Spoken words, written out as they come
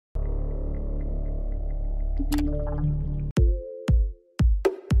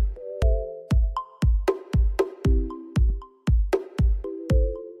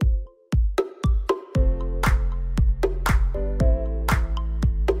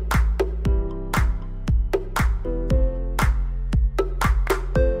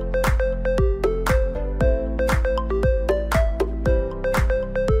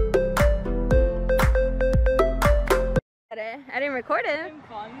I didn't record it.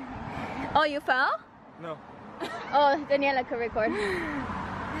 Oh, you fell? No. Oh, Daniela could record.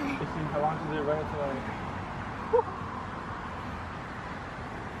 I launched it right into like...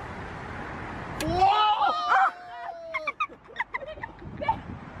 Whoa!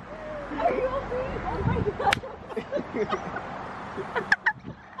 Are you okay? Oh my god.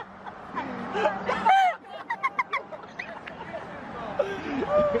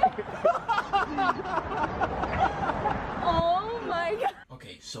 Oh my god.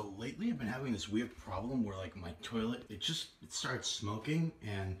 Okay, so lately I've been having this weird problem where like my toilet, it starts smoking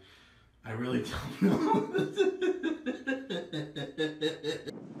and I really don't know.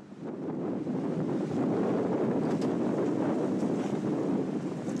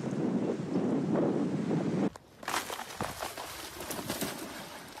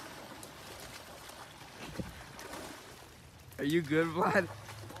 Are you good, Vlad?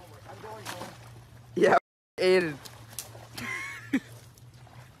 Yeah, Aiden.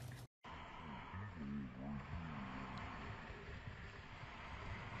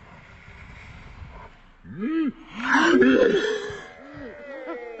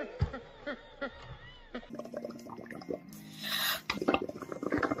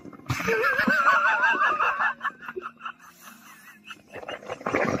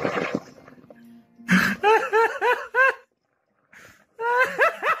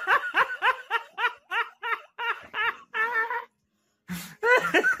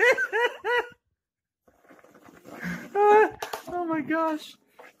 Oh my gosh.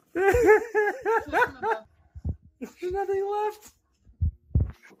 There's nothing left.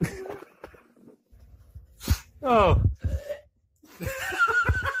 Oh.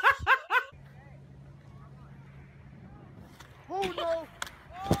 Oh no.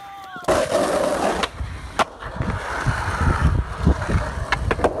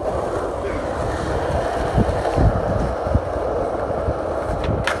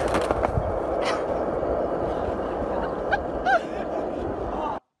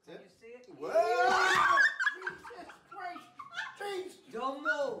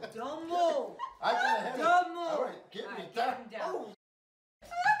 Don't move! I got ahead of you. Don't move! All right, get me down. down.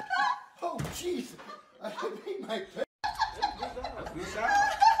 Oh, jeez. I beat my face.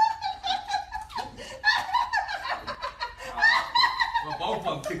 Well, both of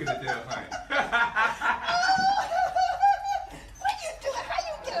them kicking it there, honey. What you doing? How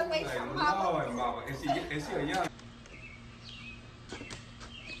you get away from mama? Lord, mama. Is she a young?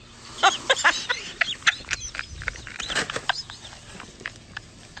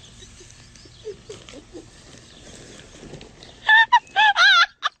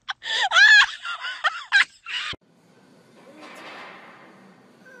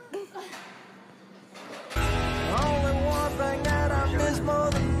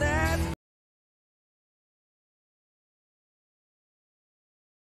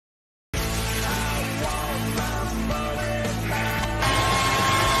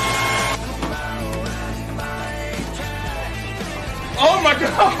 Oh my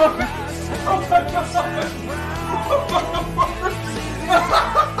god! Oh my god!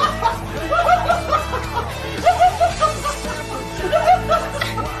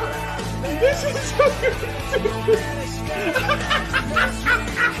 This is so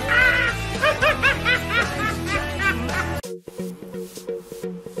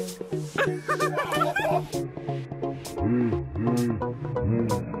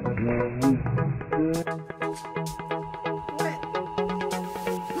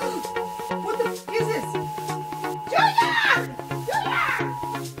What the f is this? Junior! Junior!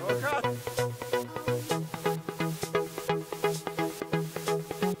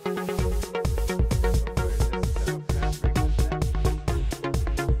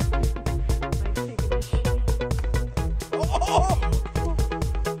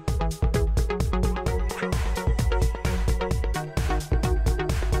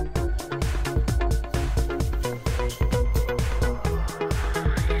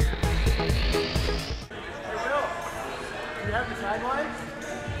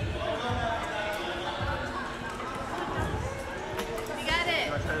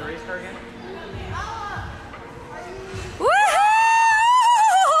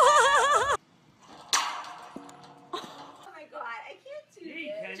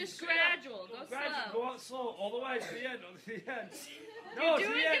 Just gradual. Go gradual. slow. Go out slow, all the way to the end. To the end. No, You're to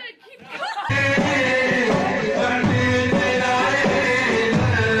doing the end. good. Keep going.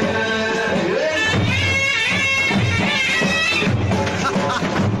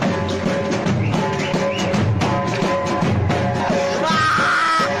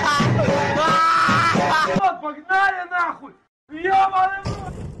 Погнали нахуй! Ёбаный!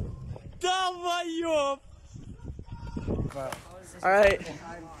 Alright.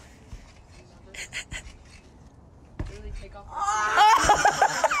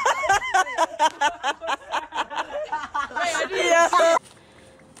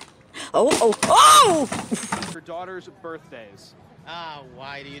 Oh! Your daughter's birthdays. Ah,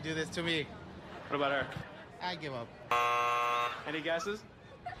 why do you do this to me? What about her? I give up. Any guesses?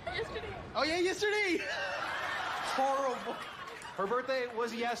 Oh yeah, yesterday! Horrible. Her birthday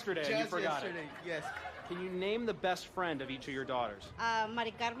was yesterday and you Just forgot yesterday, yes. it. Can you name the best friend of each of your daughters?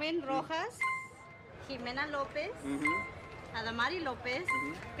 Mari Carmen Rojas, Jimena Lopez, Adamari Lopez,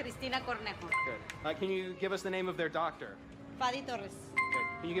 Cristina Cornejo, Good. Can you give us the name of their doctor? Fadi Torres, Good.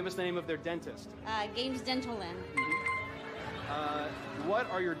 Can you give us the name of their dentist? Games Dental Land. What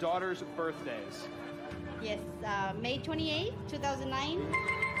are your daughter's birthdays? Yes, May 28, 2009,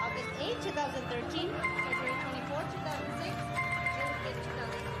 August 8, 2013, February 24, 2006, June 8,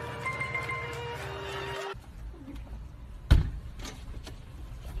 2006.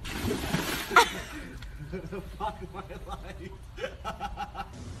 Fuck my life.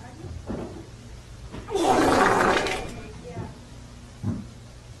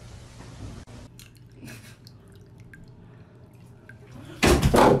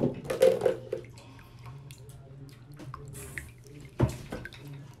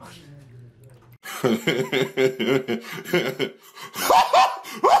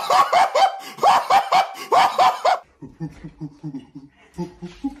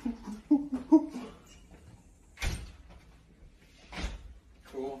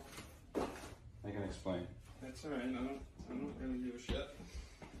 Cool. I can explain. That's alright. I don't really give a shit.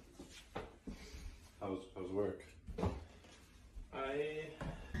 How's work?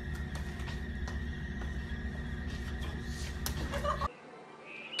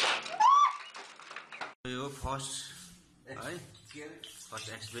 Your first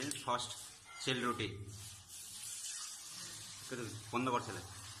experience, first cellulite. বন্ধ করছিলে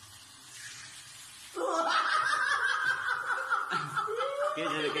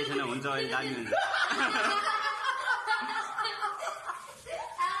के छैन हुन्छ अहिले दामी हुन्छ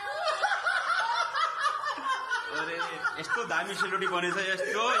अरे यस्तो दामी सेलरोटी बनेछ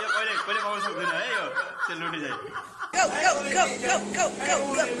यस्तो यो कहिले कहिले पाउन सक्दैन है यो सेलरोटी चाहिँ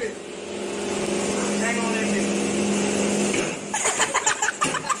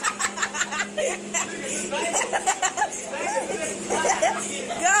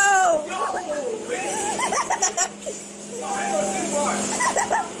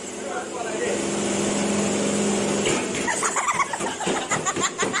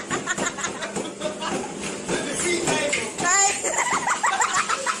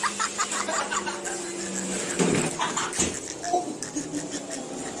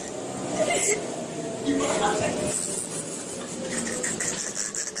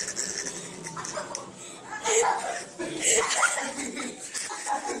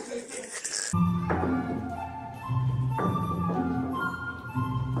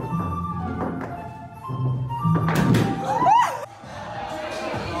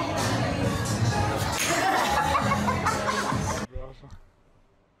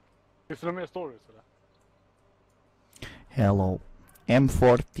Hello, I'm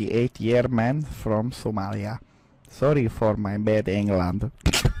 48-year man from Somalia. Sorry for my bad England.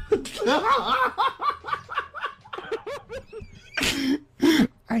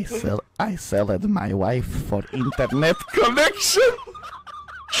 I sold my wife for internet connection.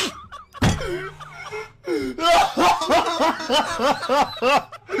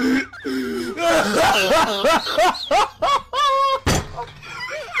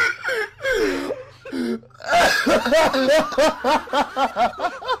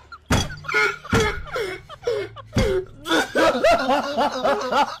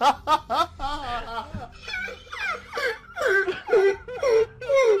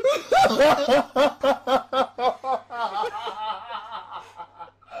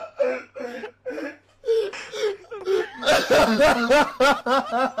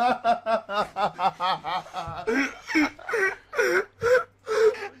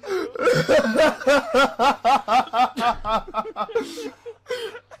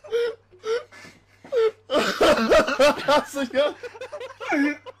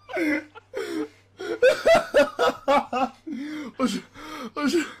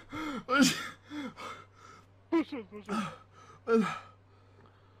 And